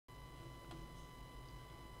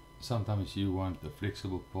sometimes you want a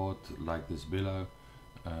flexible part like this bellow.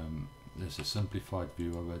 There's a simplified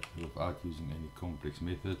view of it without using any complex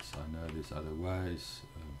methods. I know there's other ways,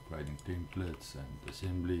 creating templates and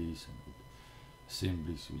assemblies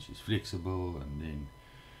which is flexible, and then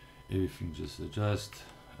everything just adjusts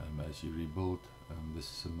as you rebuild.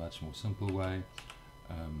 This is a much more simple way.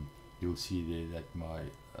 You'll see there that my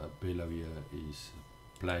bellow here is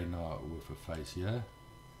planar with a face here,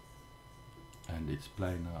 and it's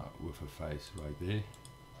planar with a face right there.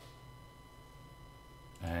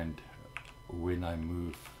 And when I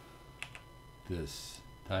move this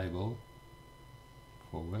table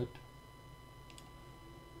forward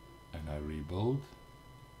and I rebuild,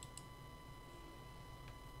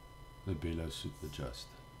 the bellow should adjust.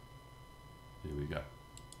 There we go.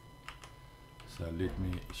 So let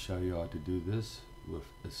me show you how to do this with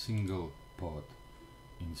a single part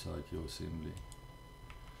inside your assembly.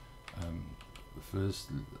 First,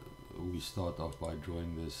 we start off by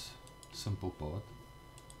drawing this simple part.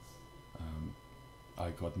 I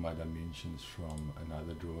got my dimensions from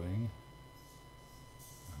another drawing.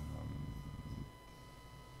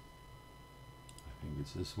 I think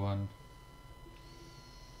it's this one.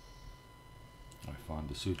 I found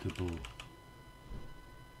a suitable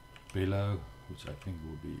bellow, which I think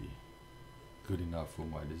will be good enough for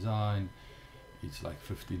my design. It's like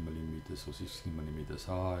 15 millimeters or 16 millimeters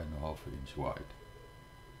high and a half an inch wide.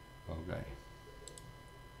 Okay.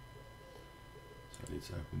 So let's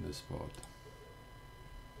open this part.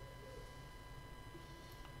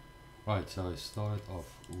 Right, so I started off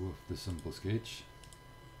with the simple sketch.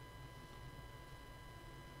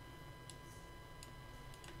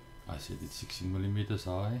 I said it's 16 millimeters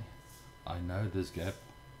high. I know this gap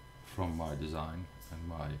from my design and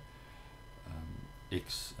my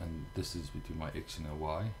X and distance between my X and a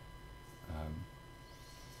Y.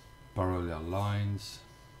 Parallel lines.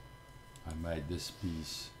 I made this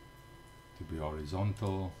piece to be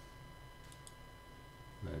horizontal,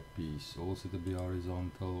 that piece also to be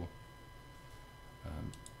horizontal.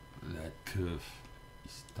 That curve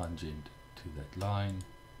is tangent to that line.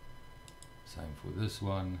 Same for this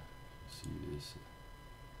one. You see there's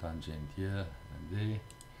a tangent here and there,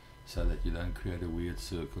 so that you don't create a weird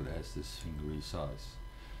circle as this thing resizes.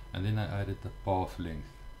 And then I added the path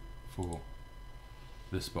length for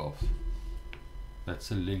this path. That's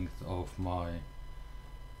the length of my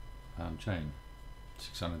chain,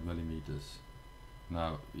 600 millimeters.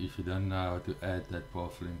 Now, if you don't know how to add that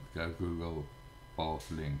path length, go Google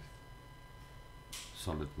path length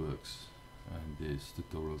Solidworks, and there's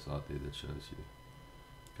tutorials out there that shows you.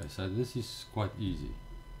 Okay, so this is quite easy.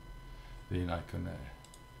 Then I can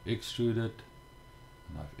extrude it,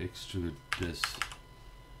 and I've extruded this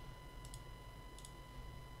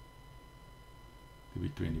to be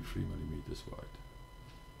 23 millimeters wide,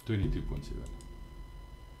 22.7.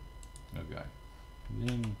 Okay,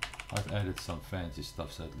 then I've added some fancy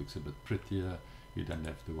stuff so it looks a bit prettier. You don't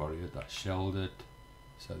have to worry it. I shelled it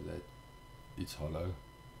so that it's hollow,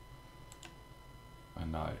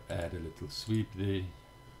 and I add a little sweep there.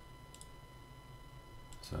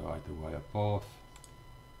 So I had to wire a path.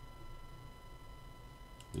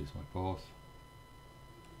 There's my path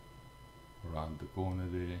around the corner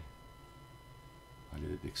there. I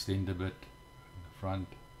let it extend a bit in the front.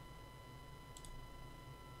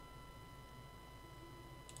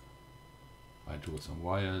 I draw some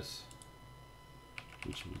wires,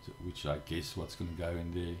 which I guess what's going to go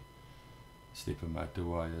in there. Stepper motor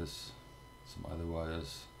wires, some other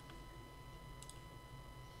wires.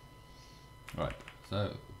 Right,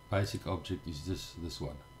 so basic object is this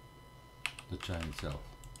one, the chain itself.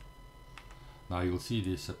 Now you'll see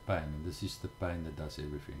there's a pane, and this is the pane that does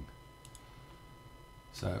everything.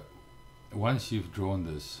 So once you've drawn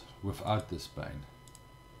this without this pane,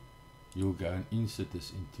 you'll go and insert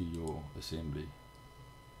this into your assembly.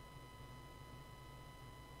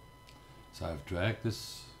 So I've dragged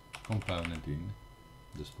this component in,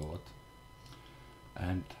 this part,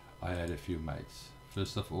 and I add a few mates.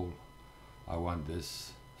 First of all, I want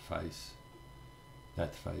this face,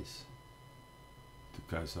 that face to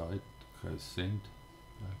coincide, to coincide.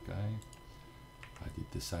 Okay, I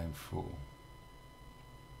did the same for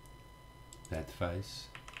that face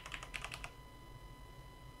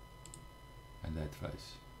and that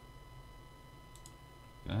face.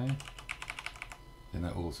 Okay, then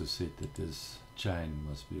I also said that this chain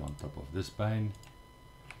must be on top of this pane,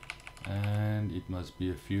 and it must be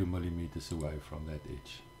a few millimeters away from that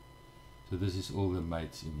edge. So this is all the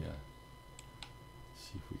mates in here. Let's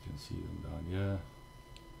see if we can see them down here.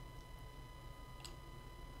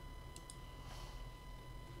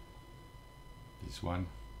 This one,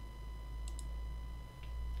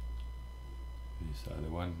 use the other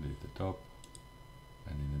one, leave the top,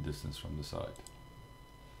 and then the distance from the side.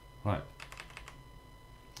 Right.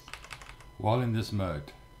 While in this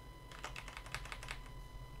mode,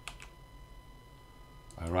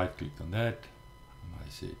 I right clicked on that and I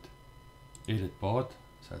said edit part,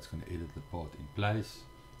 so it's going to edit the part in place.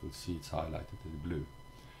 You'll see it's highlighted in blue.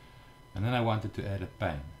 And then I wanted to add a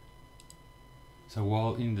pane. So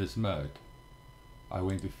while in this mode, I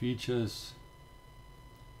went to features,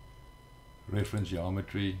 reference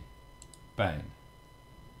geometry, pane.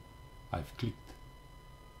 I've clicked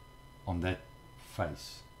on that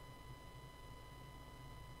face.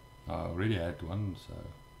 I already had one, so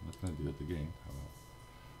I'm not going to do it again.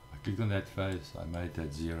 I clicked on that face, I made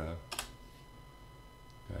that 0.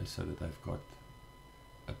 Okay, so that I've got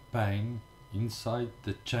a pane inside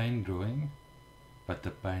the chain drawing, but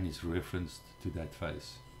the pane is referenced to that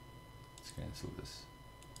face. Let's cancel this.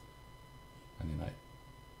 And then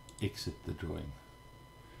I exit the drawing.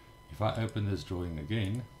 If I open this drawing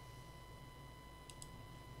again,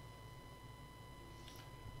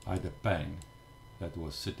 I had a pane that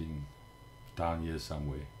was sitting down here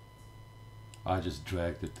somewhere. I just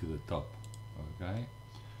dragged it to the top. Okay.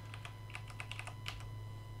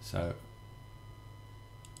 So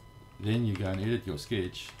then you go and edit your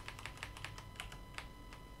sketch.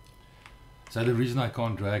 So the reason I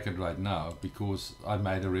can't drag it right now, because I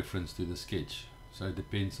made a reference to the sketch. So it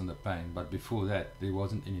depends on the pane, but before that there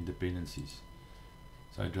wasn't any dependencies.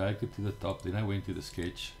 So I dragged it to the top, then I went to the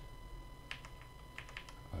sketch.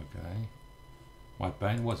 Okay. My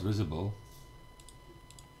pane was visible.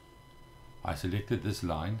 I selected this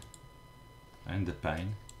line and the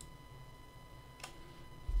pane,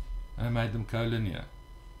 and I made them collinear.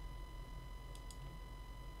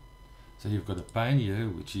 So you've got a pane here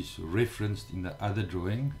which is referenced in the other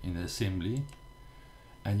drawing, in the assembly,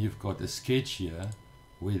 and you've got a sketch here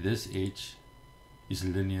where this edge is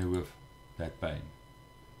linear with that pane,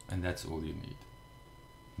 and that's all you need.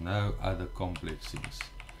 No other complex things.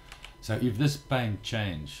 So if this pane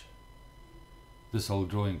change, this whole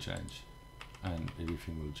drawing change, and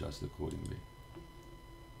everything will adjust accordingly.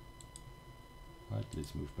 Right,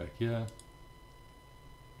 let's move back here.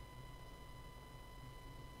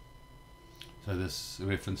 So this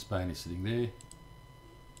reference pane is sitting there.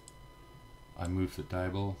 I move the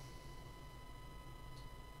table.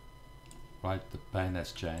 Right, the pane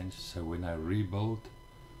has changed. So when I rebuild,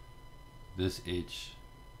 this edge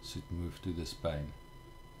should move to this pane.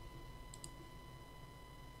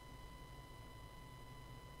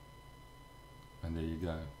 And there you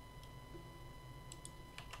go.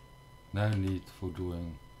 No need for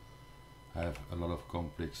drawing. I have a lot of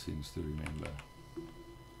complex things to remember.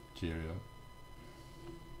 Cheerio.